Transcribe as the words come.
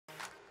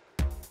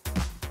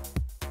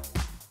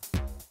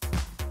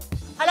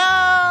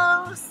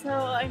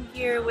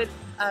here with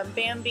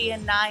Bambi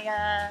and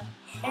Naya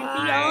and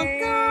Hi.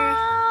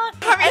 Bianca.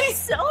 I'm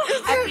so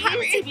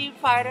happy to be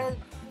part of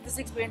this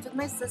experience with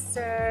my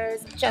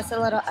sisters. Just a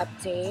little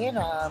update.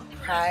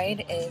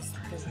 Pride is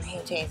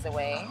 3 days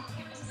away,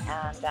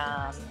 and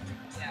I'm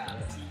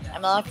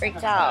a little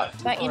freaked out.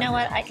 But you know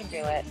what? I can do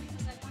it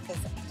because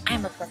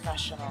I'm a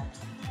professional.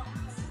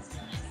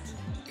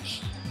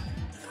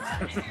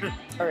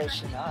 Or is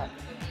she not?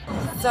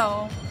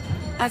 So,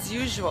 as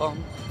usual,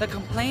 the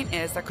complaint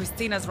is that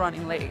Christina's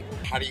running late.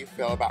 How do you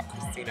feel about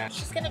Christina?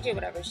 She's gonna do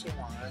whatever she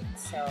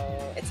wants,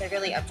 so it's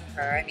really up to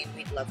her. I mean,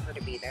 we'd love her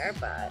to be there,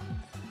 but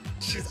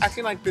She's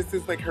acting like this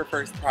is like her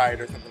first Pride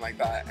or something like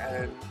that,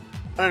 and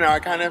I don't know, I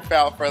kind of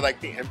felt for like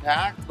the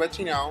impact, but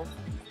you know,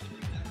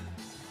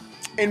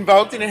 In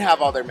Vogue didn't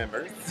have all their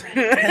members.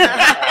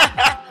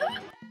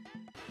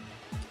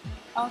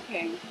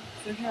 Okay,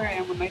 so here I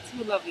am with my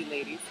 2 lovely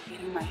ladies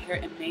getting my hair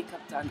and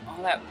makeup done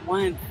all at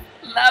once.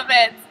 Love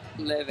it!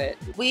 Live it.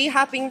 We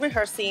have been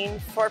rehearsing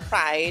for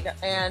Pride,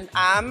 and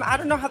I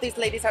don't know how these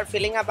ladies are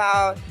feeling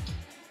about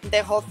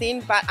the whole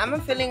thing, but I'm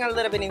feeling a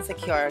little bit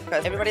insecure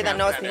because everybody that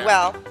knows me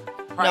well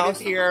Pride knows.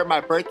 is here, my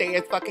birthday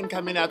is fucking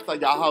coming up, so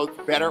y'all hoes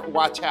better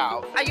watch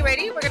out. Are you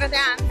ready? We're gonna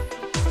dance.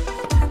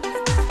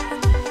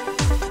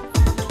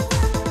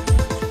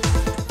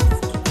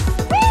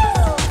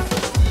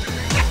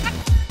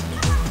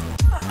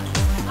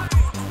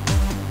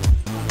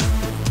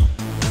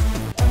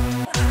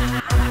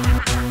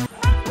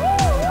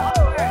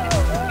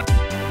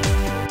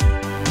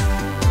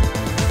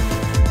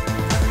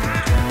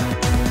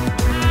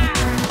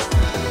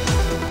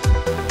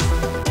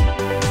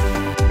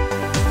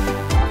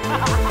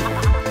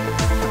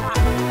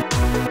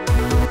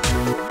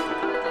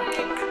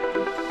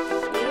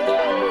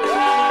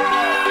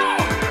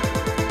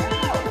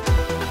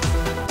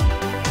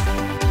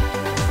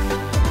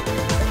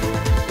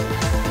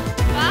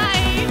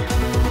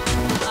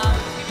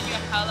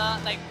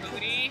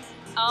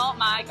 Oh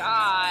my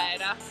god,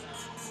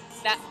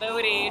 that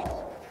booty.